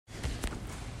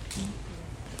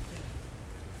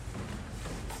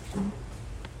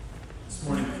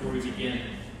begin,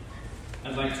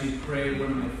 I'd like to pray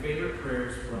one of my favorite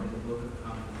prayers from the Book of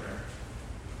Common Prayer.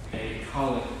 I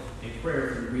call it a prayer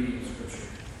for the reading of Scripture.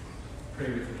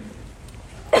 Pray with me.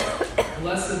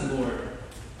 Blessed Lord,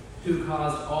 who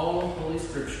caused all holy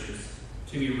Scriptures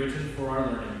to be written for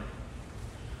our learning,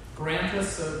 grant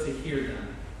us so to hear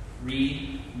them,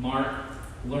 read, mark,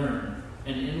 learn,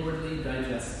 and inwardly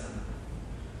digest them,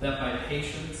 that by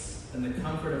patience and the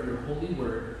comfort of your holy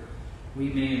word, we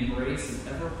may embrace and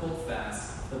ever hold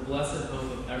fast the blessed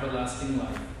hope of everlasting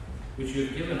life, which you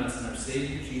have given us in our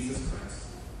Savior Jesus Christ,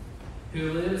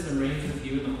 who lives and reigns with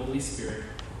you in the Holy Spirit,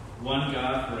 one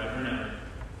God forever and ever.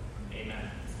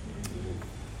 Amen.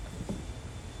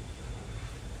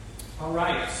 All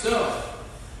right, so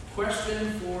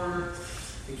question for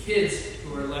the kids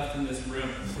who are left in this room.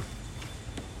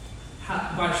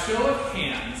 By show of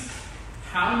hands,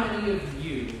 how many of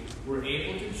you were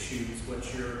able to choose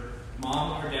what your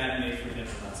mom or dad made for dinner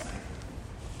last night?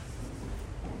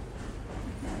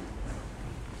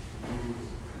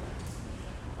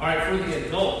 All right, for the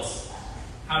adults,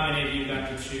 how many of you got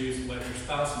to choose what your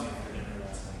spouse made for dinner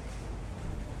last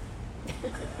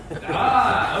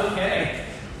night? Okay.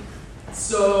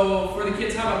 So for the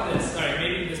kids, how about this? All right,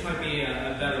 maybe this might be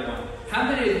a better one. How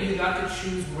many of you got to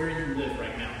choose where you live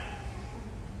right now?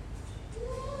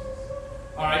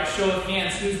 All right, show of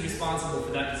hands, who's responsible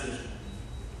for that decision?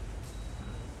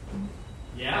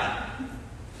 Yeah.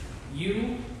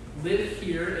 You live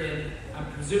here in,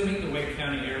 I'm presuming, the Wake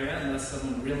County area, unless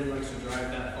someone really likes to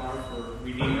drive that far for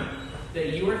Redeemer,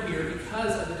 that you are here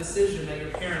because of the decision that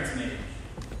your parents made.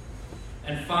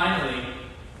 And finally,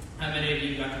 how many of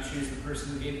you got to choose the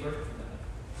person who gave birth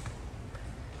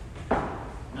to them?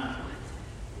 None.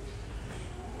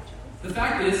 The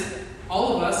fact is,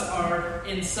 all of us are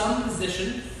in some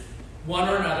position, one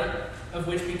or another, of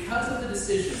which because of the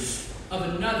decision of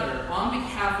another on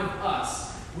behalf of us,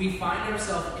 we find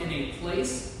ourselves in a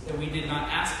place that we did not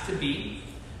ask to be.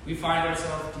 We find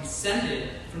ourselves descended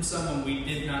from someone we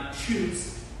did not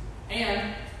choose.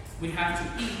 And we have to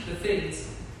eat the things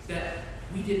that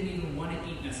we didn't even want to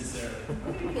eat necessarily.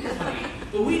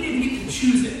 But we didn't get to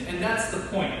choose it, and that's the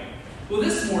point. Well,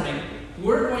 this morning,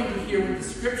 we're going to hear what the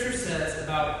Scripture says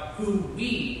about who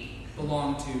we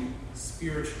belong to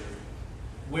spiritually,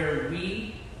 where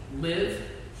we live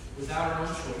without our own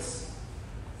choice,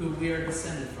 who we are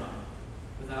descended from,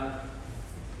 without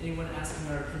anyone asking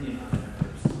our opinion on it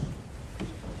first.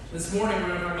 This morning, we're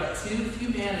going to talk about two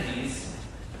humanities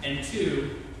and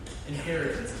two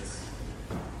inheritances.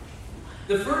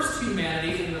 The first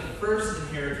humanity and the first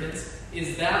inheritance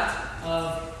is that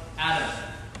of Adam.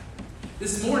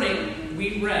 This morning,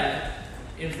 we read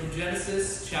from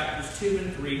Genesis chapters 2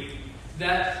 and 3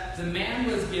 that the man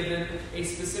was given a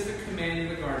specific command in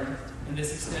the garden, and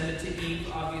this extended to Eve,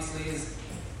 obviously,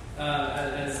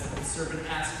 as the serpent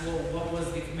asked, well, what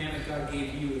was the commandment God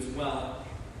gave you as well?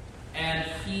 And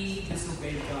he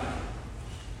disobeyed God.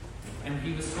 And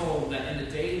he was told that in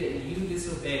the day that you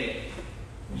disobey,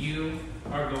 you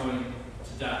are going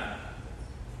to die.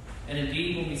 And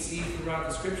indeed, when we see throughout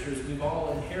the Scriptures, we've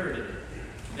all inherited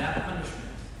that punishment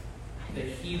that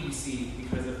he received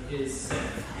because of his sin.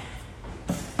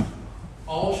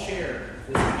 All share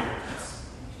this inheritance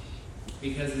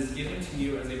because it is given to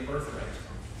you as a birthright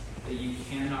that you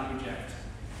cannot reject.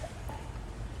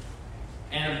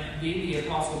 And the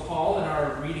Apostle Paul, in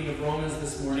our reading of Romans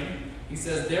this morning, he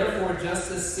says, therefore,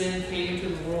 just as sin came into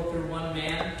the world through one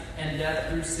man, and death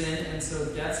through sin, and so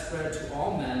death spread to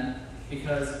all men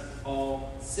because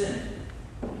all sinned.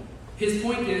 His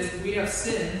point is, we have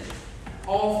sin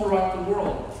all throughout the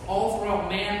world, all throughout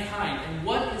mankind. And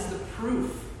what is the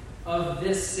proof of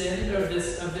this sin, or of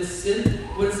this sin?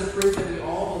 What is the proof that we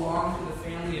all belong to the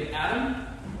family of Adam?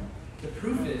 The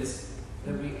proof is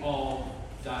that we all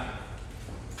died.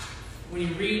 When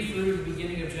you read through the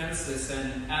beginning of Genesis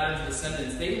and Adam's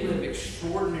descendants, they live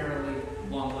extraordinarily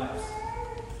long lives.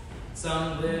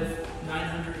 Some live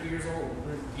 900 years old.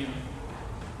 They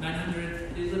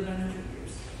live 900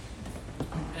 years.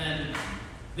 And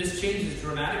this changes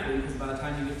dramatically because by the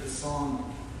time you get to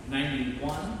Psalm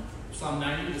 91, Psalm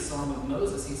 90, the Psalm of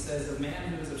Moses, he says, a man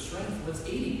who is of strength lives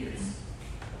 80 years.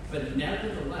 But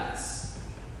nevertheless,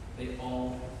 they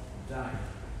all died.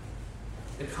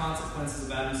 The consequences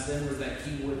of Adam's sin was that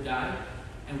he would die,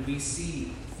 and we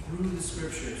see through the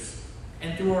Scriptures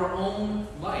and through our own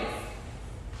life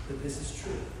that this is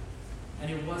true.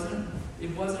 And it wasn't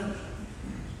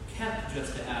kept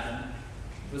just to Adam,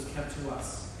 it was kept to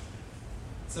us.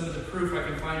 Some of the proof I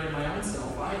can find in my own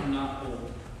self, I am not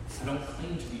old. I don't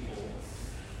claim to be old.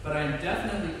 But I am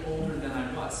definitely older than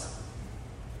I was.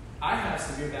 I have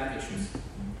severe back issues.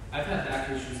 I've had back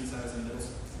issues since I was in middle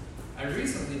school. I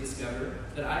recently discovered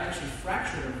that I actually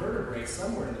fractured a vertebrae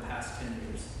somewhere in the past 10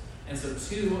 years. And so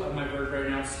 2 of my vertebrae are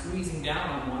now squeezing down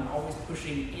on one, always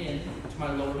pushing in to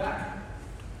my lower back.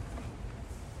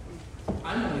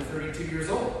 I'm only 32 years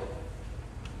old.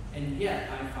 And yet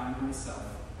I find myself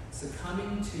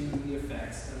succumbing to the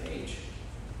effects of age.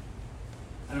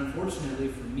 And unfortunately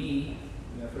for me,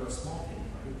 I'm going to throw a small pity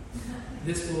party.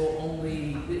 This will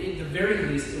only, at the very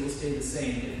least, it will stay the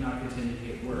same, if not continue to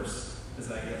get worse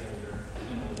as I get older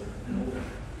and older and older.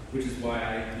 Which is why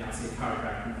I now see a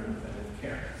chiropractor and preventative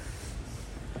care.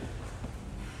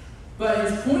 But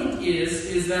his point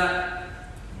is that,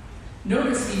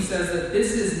 notice he says that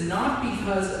this is not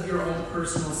because of your own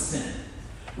personal sin.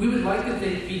 We would like to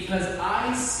think because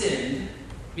I sinned,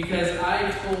 because I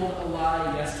told a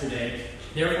lie yesterday,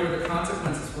 therefore the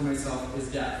consequences for myself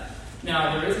is death.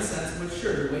 Now, there is a sense in which,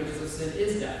 sure, the wages of sin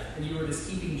is death, and you are just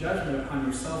keeping judgment upon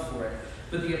yourself for it.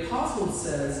 But the apostle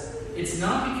says it's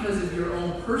not because of your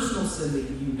own personal sin that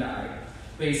you died,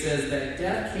 but he says that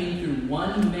death came through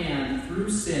one man through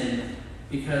sin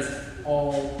because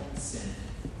all sinned.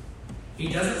 He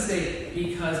doesn't say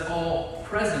because all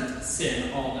present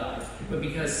sin all died, but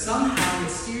because somehow,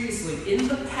 mysteriously, in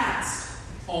the past,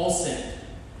 all sinned.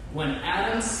 When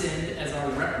Adam sinned as our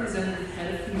representative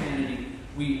head of humanity,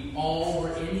 we all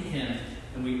were in him,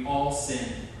 and we all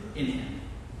sinned in him.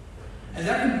 And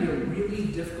that can be a really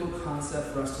difficult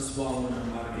concept for us to swallow in our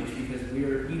modern age, because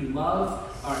we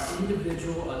love our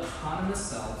individual, autonomous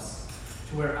selves,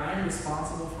 to where I am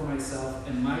responsible for myself,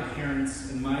 and my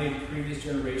parents and my previous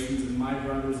generations and my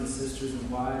brothers and sisters and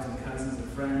wives and cousins and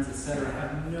friends, etc.,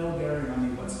 have no bearing on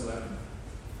me whatsoever.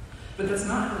 But that's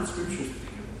not how the Scriptures speak.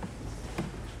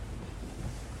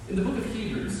 In the book of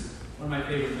Hebrews, one of my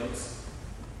favorite books,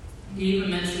 he even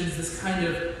mentions this kind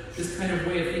of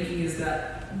way of thinking is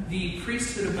that the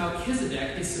priesthood of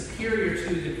Melchizedek is superior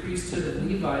to the priesthood of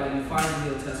Levi that we find in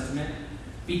the Old Testament,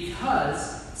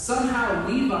 because somehow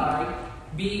Levi,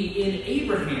 being in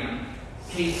Abraham,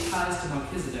 paid tithes to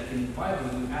Melchizedek. In the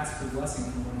Bible, you ask for blessing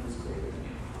from one who's greater than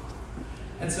you.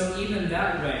 And so even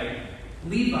that way,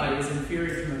 Levi is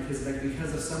inferior to Melchizedek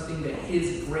because of something that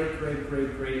his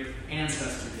great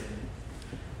ancestor did.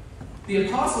 The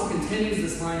apostle continues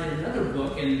this line in another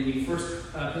book, in the first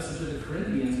epistle to the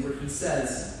Corinthians, where he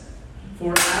says,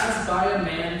 "For as by a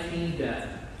man came death,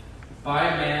 by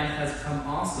a man has come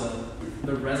also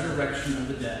the resurrection of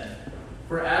the dead.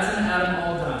 For as in Adam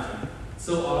all died,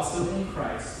 so also in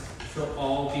Christ shall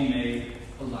all be made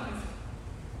alive."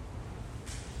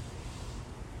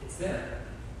 It's there.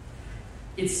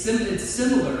 It's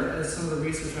similar as some of the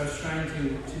research I was trying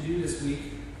to do this week.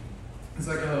 It's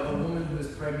like a woman who is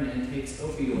pregnant and takes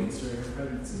opioids during her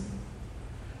pregnancy.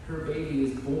 Her baby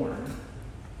is born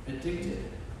addicted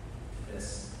to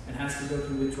this and has to go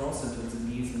through withdrawal symptoms and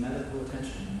needs medical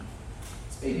attention.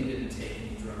 This baby didn't take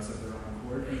any drugs of their own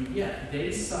accord, and yet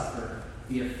they suffer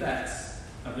the effects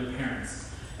of their parents.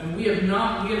 And we have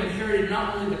inherited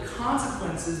not only the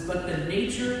consequences, but the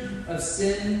nature of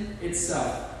sin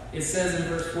itself. It says in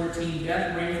verse 14,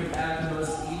 "Death reigned from Adam to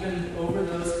Moses, even over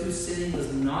those whose sin was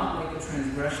not like the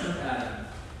transgression of Adam.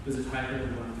 It was a type of the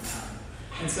one to come."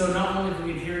 And so not only have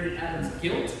we inherited Adam's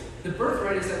guilt, the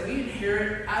birthright is that we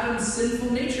inherit Adam's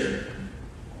sinful nature.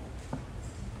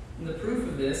 And the proof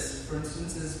of this, for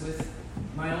instance, is with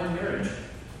my own marriage.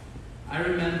 I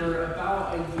remember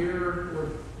about a year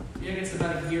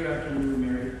after we were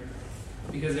married,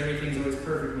 because everything's always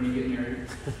perfect when you get married.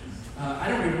 I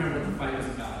don't even remember what the fight was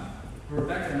about.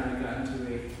 Rebecca and I got into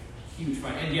a huge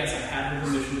fight. And yes, I had her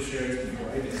permission to share this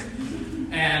before I did.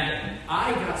 And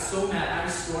I got so mad, I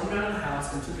stormed out of the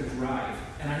house and took a drive.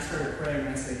 And I started praying, and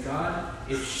I said, "God,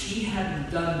 if she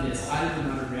hadn't done this, I would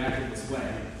not have reacted this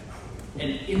way."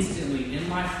 And instantly, in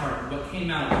my heart, what came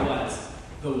out was,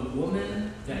 "The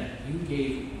woman that you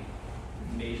gave me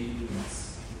made me do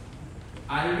this."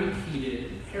 I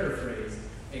repeated, paraphrased,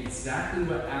 exactly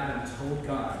what Adam told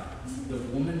God. "The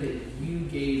woman that you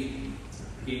gave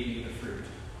me the fruit."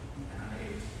 And I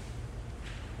ate.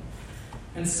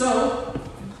 And so,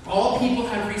 all people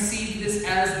have received this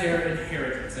as their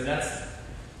inheritance. And that's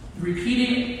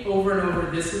repeating it over and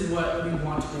over. This is what we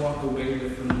want to walk away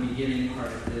with from the beginning part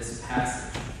of this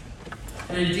passage.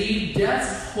 And indeed,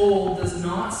 death's hold does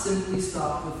not simply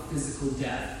stop with physical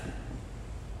death,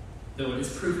 though it is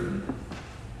proven.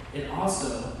 It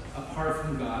also, apart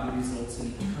from God, results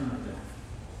in eternal death.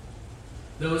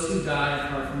 Those who die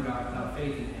apart from God without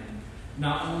faith in Him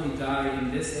not only die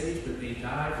in this age, but they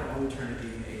die for all eternity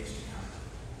in the age to come.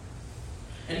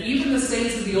 And even the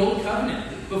saints of the Old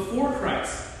Covenant, before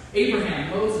Christ,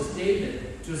 Abraham, Moses,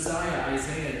 David, Josiah,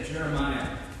 Isaiah, Jeremiah.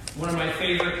 One of my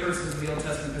favorite persons of the Old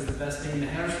Testament is the best name,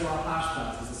 Maher-shalal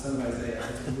Hashbaz, is the son of Isaiah.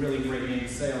 It's a really great name to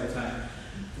say all the time.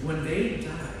 When they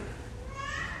died,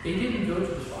 they didn't go to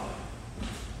the Father.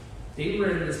 They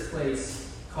were in this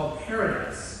place called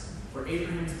paradise, or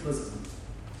Abraham's bosom,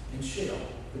 in Sheol,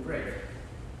 the grave,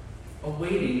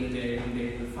 awaiting the day when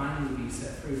they would finally be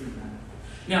set free from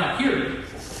that. Now, here,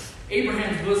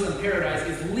 Abraham's bosom paradise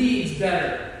is leagues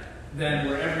better than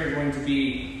wherever you're going to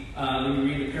be when you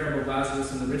read the parable of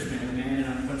Lazarus and the rich man, the man in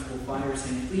unquenchable fire,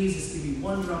 saying, "Please just give me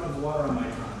one drop of water on my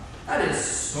tongue." That is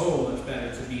so much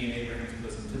better to be in Abraham's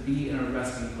bosom, to be in a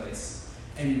resting place.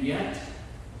 And yet,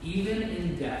 even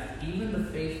in death, even the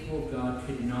faithful God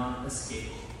could not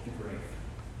escape the grave.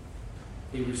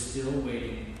 They were still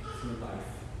waiting for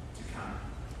life to come.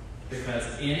 Because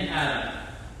in Adam,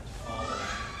 all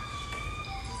died.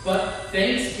 But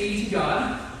thanks be to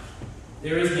God,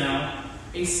 there is now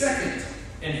a second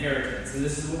inheritance. And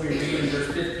this is what we read in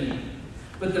verse 15.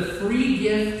 But the free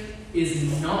gift is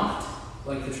not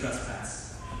like the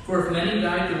trespass. For if many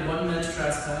died through one man's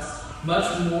trespass,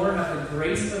 much more have the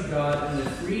grace of God and the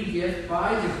free gift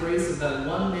by the grace of that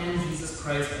one man, Jesus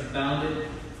Christ, abounded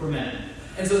for many.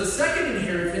 And so the second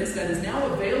inheritance that is now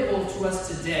available to us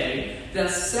today, that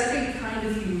second kind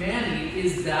of humanity,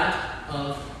 is that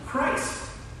of Christ.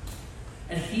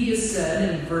 And he is said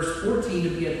in verse 14 to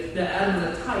be that Adam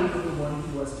is a type of the one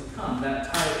who was to come.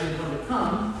 That type of the one to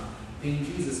come being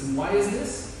Jesus. And why is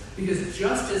this? Because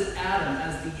just as Adam,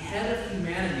 as the head of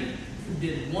humanity, who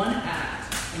did one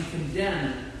act and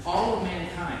condemned all of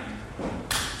mankind,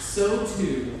 so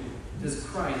too does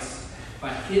Christ,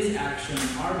 by his action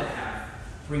on our behalf,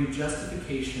 bring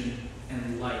justification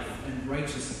and life and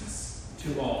righteousness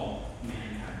to all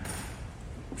mankind.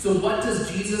 So what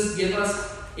does Jesus give us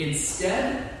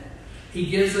instead? He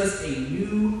gives us a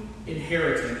new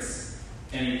inheritance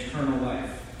and eternal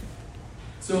life.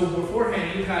 So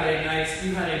beforehand, you had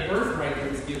a birthright that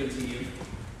was given to you,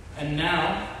 and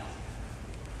now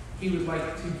he would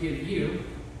like to give you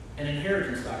an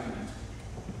inheritance document.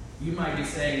 You might be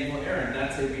saying, "Well, Aaron,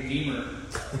 that's a Redeemer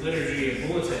liturgy and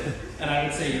bulletin," and I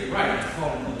would say you're right. It's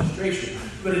called an illustration,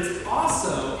 but it's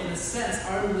also, in a sense,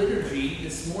 our liturgy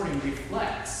this morning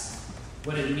reflects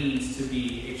what it means to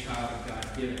be a child of God,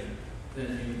 given the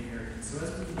new inheritance. So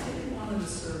as we continue on in the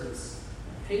service,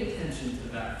 pay attention to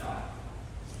that thought.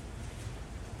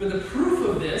 But the proof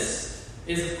of this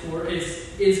is, of course,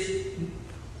 if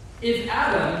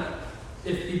Adam's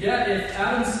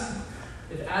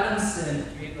sin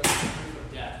gave us the proof of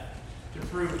death, to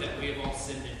prove that we have all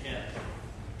sinned in him,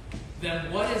 then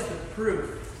what is the proof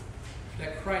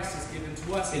that Christ has given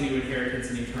to us a new inheritance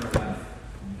and eternal life?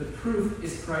 The proof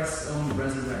is Christ's own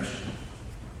resurrection.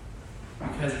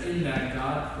 Because in that,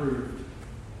 God proved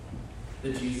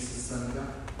that Jesus is the Son of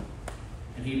God.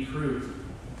 And he proved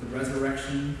the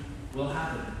resurrection will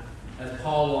happen. As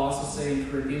Paul will also say in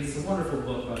Corinthians, it's a wonderful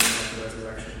book on the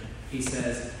resurrection. He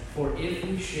says, "For if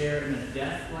we share in a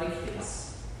death like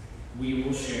his, we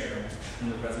will share in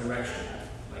the resurrection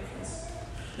like his."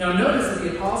 Now notice that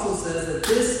the apostle says that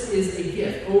this is a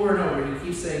gift. Over and over, he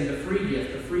keeps saying the free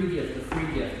gift, the free gift, the free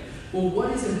gift. Well,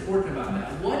 what is important about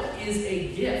that? What is a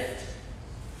gift?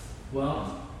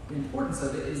 Well, the importance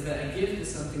of it is that a gift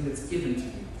is something that's given to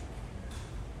you.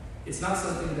 It's not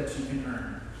something that you can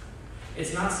earn.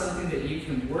 It's not something that you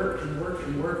can work and work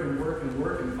and work and work and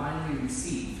work and finally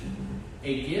receive.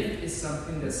 A gift is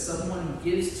something that someone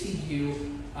gives to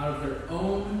you out of their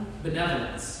own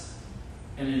benevolence.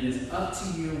 And it is up to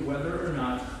you whether or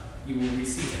not you will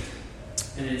receive it.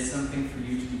 And it is something for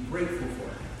you to be grateful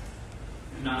for.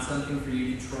 Not something for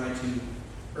you to try to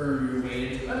earn your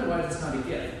way into. Otherwise, it's not a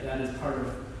gift. That is part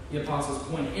of the apostle's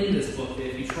point in this book, that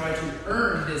if you try to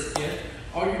earn this gift,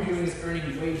 all you're doing is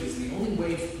earning wages. The only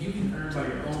wage you can earn by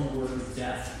your own work is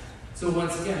death. So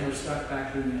once again, we're stuck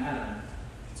back in Adam.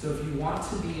 So if you want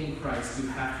to be in Christ, you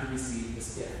have to receive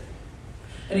this gift.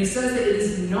 And he says that it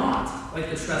is not like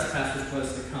the trespass which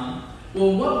was to come.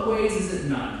 Well, in what ways is it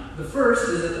not? The first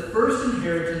is that the first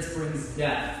inheritance brings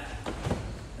death.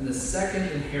 And the second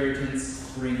inheritance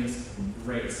brings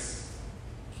grace.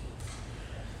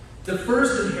 The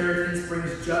first inheritance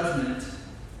brings judgment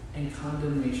and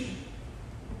condemnation.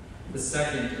 The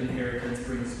second inheritance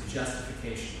brings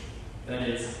justification. That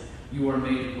is, you are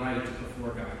made right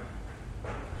before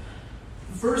God.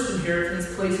 The first inheritance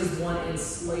places one in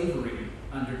slavery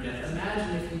under death.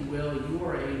 Imagine, if you will, you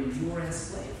are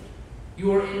enslaved.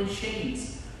 You are in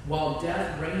chains, while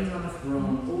death reigns on a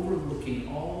throne, overlooking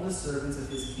all the servants of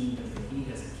his kingdom that he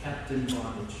has kept in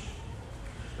bondage.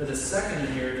 But the second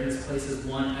inheritance places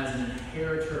one as an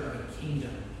inheritor of a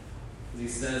kingdom. As he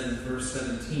says in verse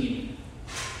 17,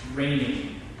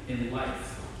 reigning in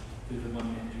life through the one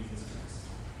man, Jesus Christ.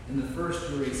 In the first,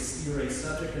 you're a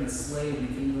subject and a slave in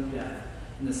the kingdom of death.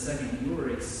 In the second, you are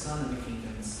a son of the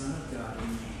kingdom, the son of God,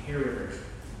 an inheritor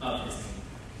of his kingdom.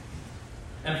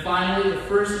 And finally, the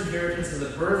first inheritance is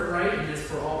a birthright and is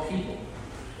for all people.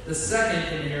 The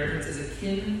second inheritance is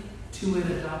akin to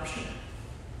an adoption,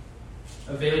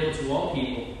 available to all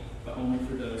people, but only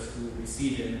for those who will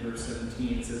receive it. In verse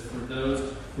 17, it says, for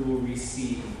those who will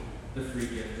receive the free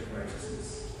gift of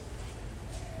righteousness.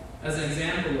 As an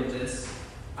example of this,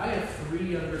 I have 3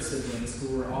 younger siblings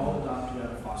who were all adopted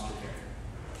out of foster care.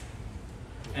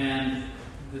 And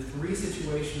the 3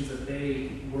 situations that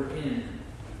they were in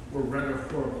were rather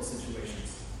horrible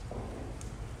situations.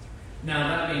 Now,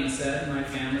 that being said, my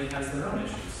family has their own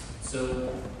issues.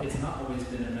 So it's not always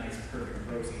been a nice, perfect,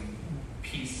 rosy,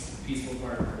 peaceful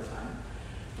garden all the time.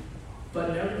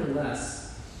 But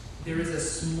nevertheless, there is a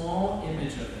small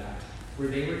image of that where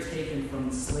they were taken from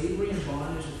the slavery and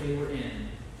bondage that they were in,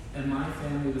 and my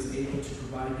family was able to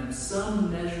provide them some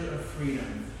measure of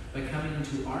freedom by coming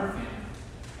into our family,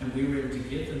 and we were able to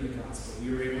give them the gospel.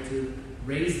 We were able to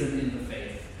raise them in the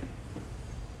faith.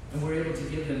 And we're able to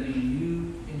give them a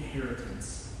new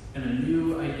inheritance and a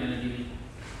new identity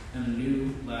and a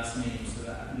new last name, so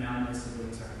that now my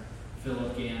siblings are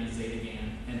Philip Gann, Zeta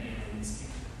Gann, and Annalise Gann.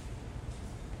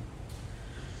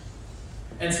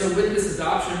 And so with this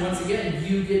adoption, once again,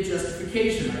 you get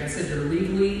justification. Like I said, you're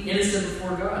legally innocent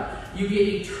before God. You get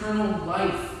eternal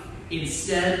life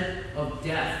instead of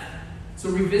death. So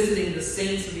revisiting the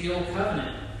saints of the Old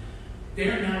Covenant,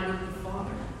 they're now with the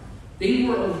Father. They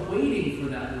were awaiting for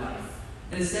that life.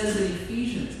 And it says in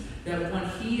Ephesians that when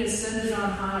he ascended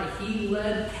on high, he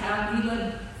led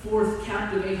forth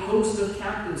captive a host of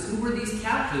captives. Who were these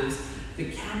captives?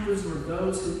 The captives were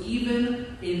those who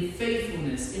even in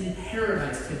faithfulness, in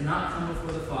paradise, could not come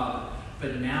before the Father,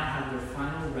 but now have their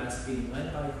final rest being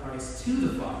led by Christ to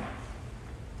the Father.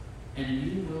 And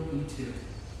you will be too.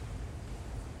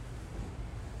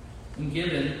 And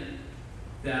given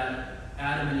that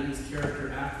Adam and Eve's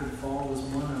character after the fall was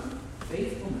one of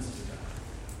faithfulness to God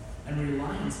and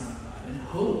reliance on God and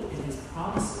hope in his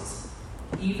promises,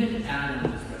 even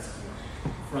Adam was rescued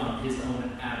from his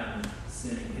own Adam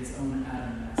sinning, his own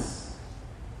Adam mess.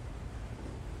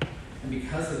 And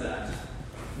because of that,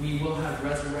 we will have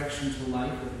resurrection to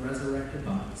life with resurrected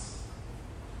bodies.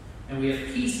 And we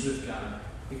have peace with God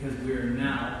because we are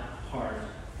now part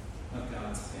of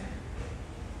God's family.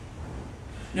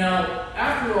 Now,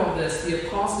 after all this, the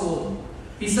apostle,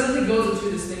 he suddenly goes into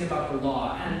this thing about the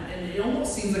law. And it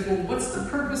almost seems like, well, what's the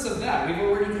purpose of that? We've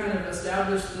already kind of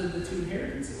established the 2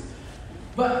 inheritances.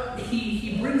 But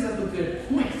he brings up a good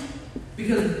point.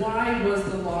 Because why was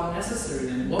the law necessary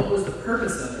then? What was the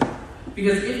purpose of it?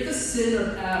 Because if the sin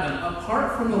of Adam,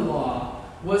 apart from the law,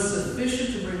 was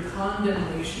sufficient to bring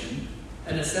condemnation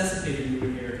and necessitate a new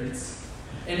inheritance,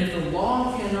 and if the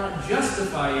law cannot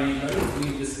justify anybody, as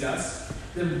we've discussed,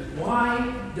 then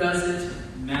why does it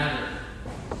matter?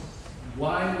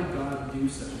 Why would God do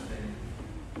such a thing?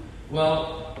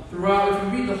 Well, throughout, if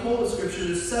you read the whole of Scripture,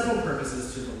 there's several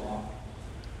purposes to the law.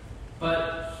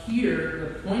 But here,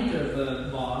 the point of the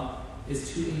law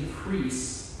is to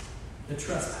increase the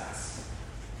trespass.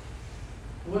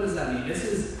 What does that mean? This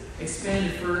is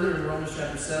expanded further in Romans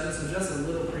chapter 7, so just a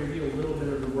little preview, a little bit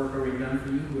of the work already done for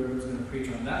you, whoever's going to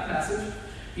preach on that passage.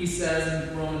 He says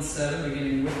in Romans 7,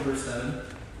 beginning with verse 7,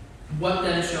 what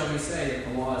then shall we say?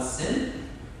 That the law is sin?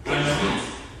 By no means.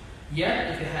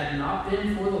 Yet, if it had not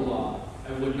been for the law,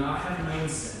 I would not have known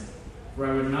sin, for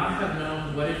I would not have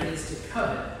known what it is to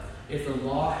covet, if the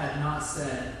law had not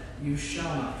said, you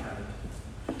shall not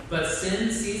covet. But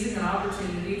sin, seizing an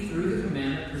opportunity through the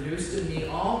commandment, produced in me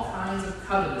all kinds of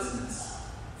covetousness,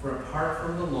 for apart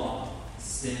from the law,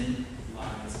 sin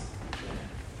lies.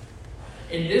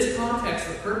 In this context,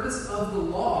 the purpose of the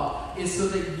law is so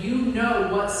that you know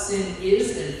what sin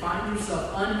is and find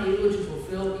yourself unable to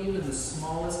fulfill even the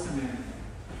smallest commandment.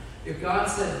 If God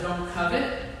said, don't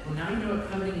covet, well, now you know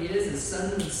what coveting is, and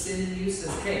suddenly sin in you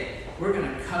says, hey, we're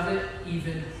going to covet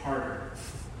even harder.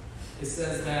 It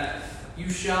says that you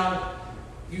shall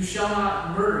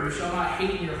not murder, you shall not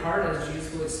hate in your heart, as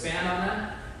Jesus will expand on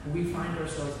that. We find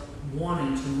ourselves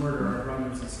wanting to murder our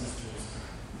brothers and sisters.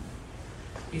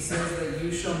 He says that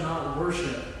you shall not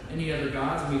worship any other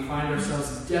gods, and we find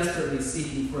ourselves desperately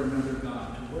seeking for another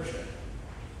God to worship.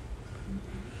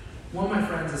 One of my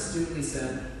friends astutely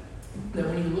said that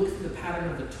when you look at the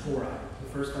pattern of the Torah, the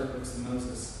first 5 books of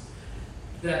Moses,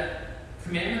 that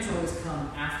commandments always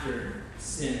come after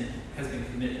sin has been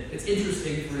committed. It's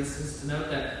interesting, for instance, to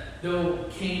note that though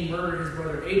Cain murdered his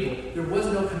brother Abel, there was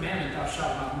no commandment, thou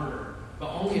shalt not murder. But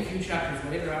only a few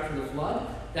chapters later, after the flood,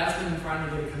 that's when you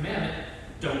finally get a commandment,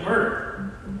 don't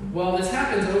murder. Well, this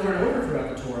happens over and over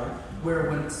throughout the Torah, where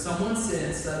when someone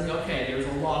sins, suddenly, okay, there's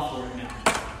a law for it now.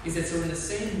 Is that so in the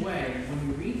same way, when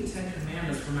you read the Ten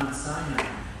Commandments from Mount Sinai,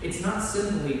 it's not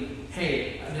simply,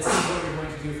 hey, this is what you're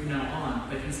going to do from now on,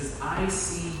 but he says, I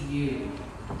see you,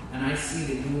 and I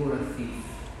see that you are a thief,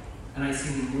 and I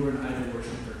see that you are an idol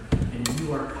worshiper, and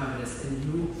you are covetous, and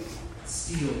you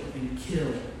steal and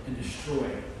kill and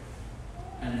destroy.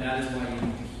 And that is why you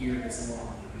need to hear this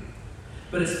law.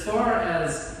 But as far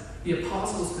as the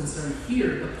apostle is concerned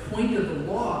here, the point of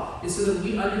the law is so that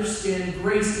we understand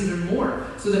grace even more,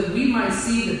 so that we might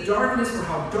see the darkness for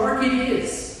how dark it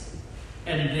is,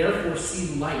 and therefore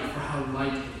see light for how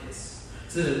light it is,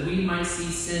 so that we might see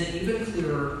sin even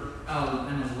clearer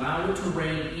and allow it to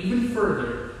reign even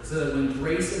further, so that when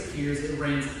grace appears, it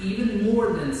reigns even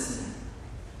more than sin,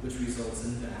 which results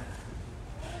in death.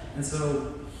 And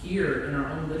so here in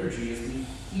our own liturgy, as we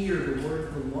hear the word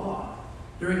of the law,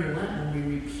 during Lent, when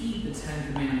we repeat the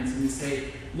Ten Commandments and we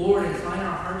say, Lord, incline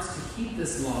our hearts to keep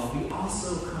this law, we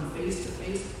also come face to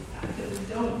face with the fact that we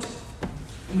don't.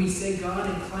 And we say, God,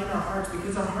 incline our hearts,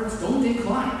 because our hearts don't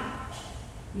incline.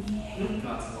 We hate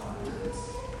God's law at times.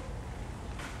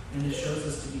 And it shows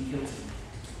us to be guilty.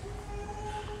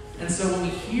 And so when we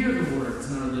hear the words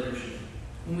in our liturgy,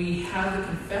 when we have the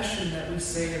confession that we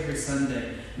say every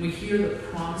Sunday, when we hear the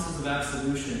promises of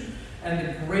absolution, and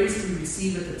the grace we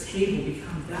receive at the table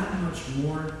become that much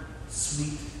more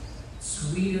sweet,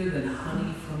 sweeter than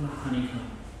honey from the honeycomb,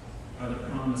 are the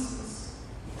promises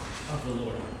of the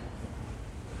Lord.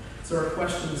 So our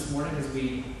question this morning as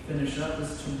we finish up is,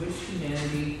 to which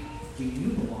humanity do you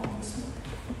belong this morning?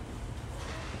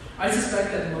 I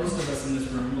suspect that most of us in this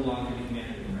room belong to the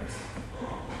humanity of Christ.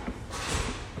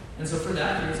 And so for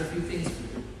that, there's a few things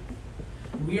for you.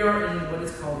 We are in what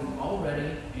is called the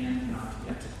already and not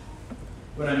yet.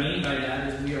 What I mean by that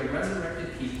is we are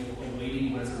resurrected people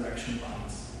awaiting resurrection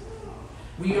bodies.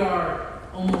 We are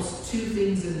almost two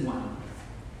things in one.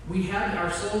 We have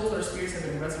our souls, our spirits have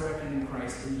been resurrected in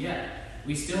Christ, and yet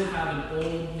we still have an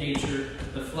old nature,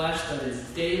 the flesh that is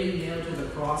daily nailed to the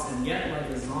cross, and yet like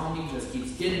a zombie just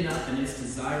keeps getting up and its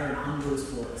desire and hunger is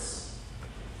for us.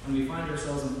 And we find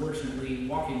ourselves, unfortunately,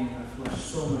 walking in that flesh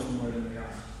so much more than we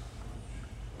are.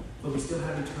 But we still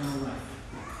have eternal life.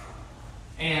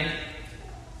 And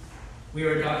we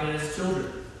are adopted as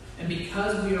children. And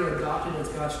because we are adopted as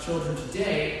God's children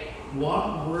today,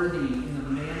 walk worthy in the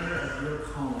manner of your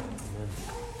calling.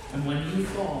 And when you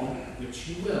fall, which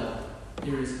you will,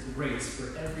 there is grace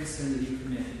for every sin that you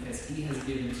commit, because he has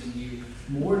given to you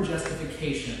more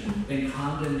justification than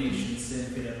condemnation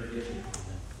sin could ever give you.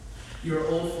 Your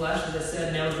old flesh, as I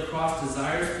said, nailed to the cross,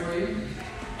 desires for you,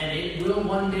 and it will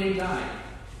one day die.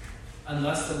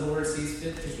 Unless the Lord sees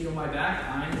fit to heal my back,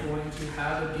 I'm going to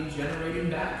have a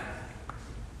degenerating back.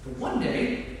 But one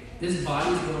day, this body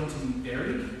is going to be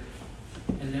buried,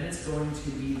 and then it's going to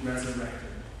be resurrected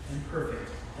and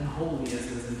perfect and holy as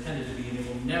it was intended to be, and it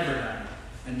will never die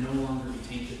and no longer be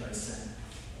tainted by sin.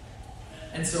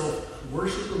 And so,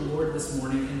 worship the Lord this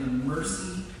morning in the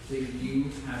mercy that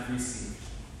you have received.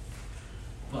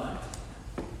 But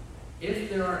if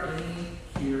there are any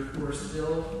here who are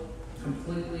still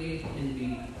completely in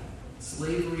the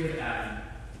slavery of Adam,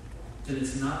 then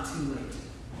it's not too late.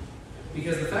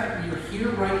 Because the fact that you're here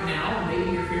right now,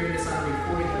 maybe you're hearing this on a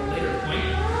recording at a later point,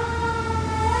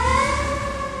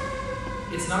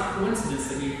 it's not coincidence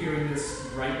that you're hearing this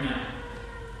right now.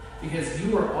 Because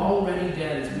you are already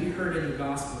dead, as we heard in the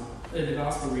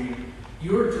gospel reading.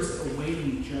 You're just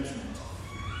awaiting judgment.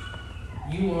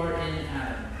 You are in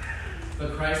Adam,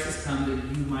 but Christ has come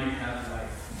that you might have life.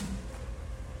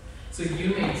 So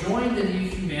you may join the new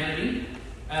humanity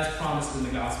as promised in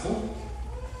the gospel.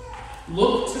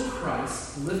 Look to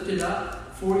Christ, lifted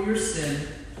up for your sin,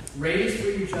 raised for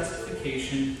your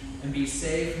justification, and be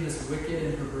saved from this wicked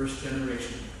and perverse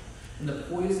generation. And the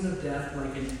poison of death,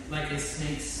 like a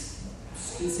snake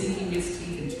sinking its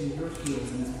teeth into your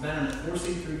heels and its venom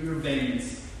coursing through your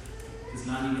veins, does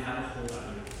not need to have a hold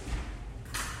on you.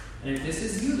 And if this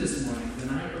is you this morning, then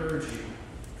I urge you,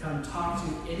 come talk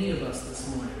to any of us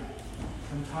this morning.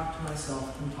 Come talk to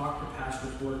myself, come talk to Pastor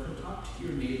Ford, come talk to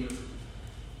your neighbor.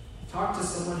 Talk to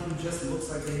someone who just looks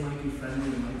like they might be friendly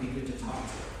and might be good to talk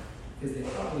to, because they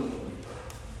probably will be.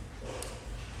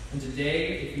 And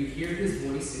today, if you hear his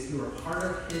voice, if you are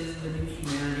part of the new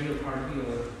humanity or part of the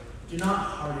old, do not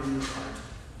harden your heart,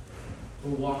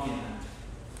 or walk in that.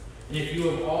 And if you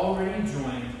have already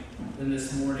joined, then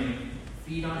this morning,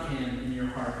 feed on him in your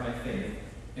heart by faith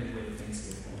and with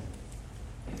thanksgiving.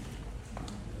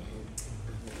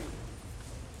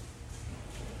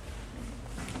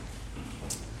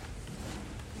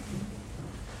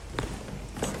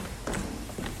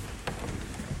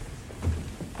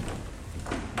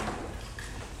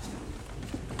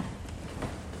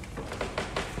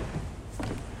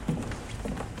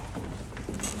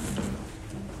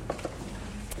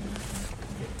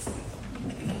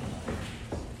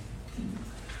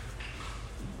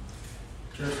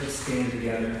 stand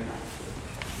together,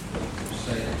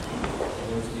 recite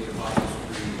the words of the Apostles'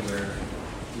 Creed, where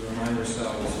we remind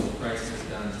ourselves of what Christ has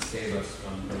done to save us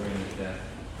from the reign of death.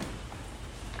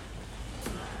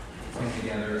 Sing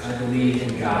together, I believe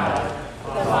in God,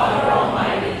 the Father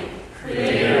Almighty,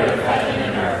 creator of heaven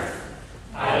and earth.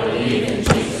 I believe in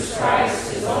Jesus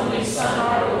Christ, his only Son,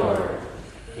 our Lord.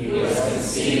 He was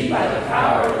conceived by the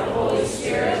power of the Holy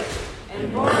Spirit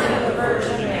and born of the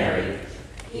Virgin Mary.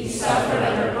 He suffered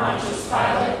under Pontius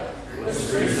Pilate,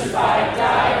 was crucified,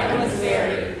 died, and was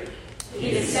buried.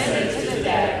 He descended to the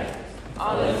dead.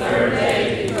 On the third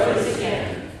day he rose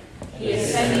again. He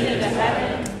ascended into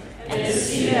heaven and is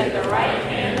seated at the right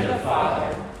hand of the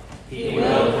Father. He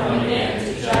will come again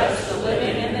to judge the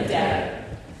living and the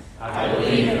dead. I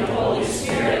believe in the Holy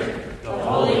Spirit, the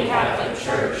Holy Catholic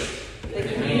Church, the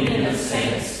communion of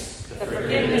saints, the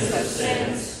forgiveness of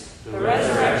sins, the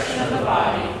resurrection of the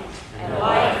body, and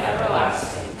life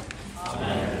everlasting.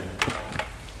 Amen.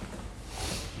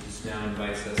 Jesus now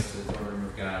invites us to the throne room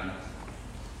of God.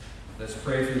 Let's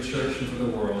pray for the church and for the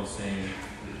world, saying,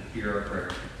 hear our prayer.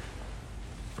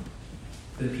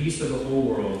 For the peace of the whole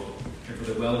world, and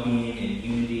for the well-being and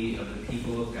unity of the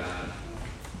people of God,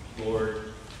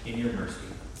 Lord, in your mercy.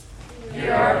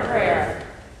 Hear our prayer.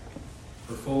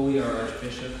 For Foley, our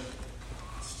Archbishop,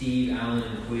 Steve, Allen,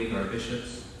 and Puig, our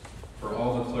bishops, for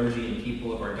all the clergy and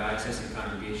people of our diocesan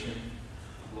congregation,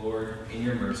 Lord, in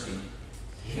your mercy.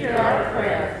 Hear our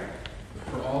prayer.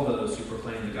 For all those who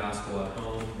proclaim the gospel at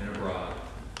home and abroad,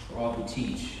 for all who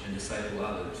teach and disciple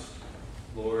others,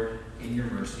 Lord, in your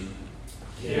mercy.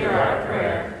 Hear our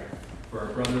prayer. For our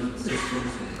brothers and sisters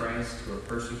in Christ who are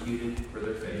persecuted for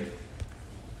their faith,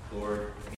 Lord,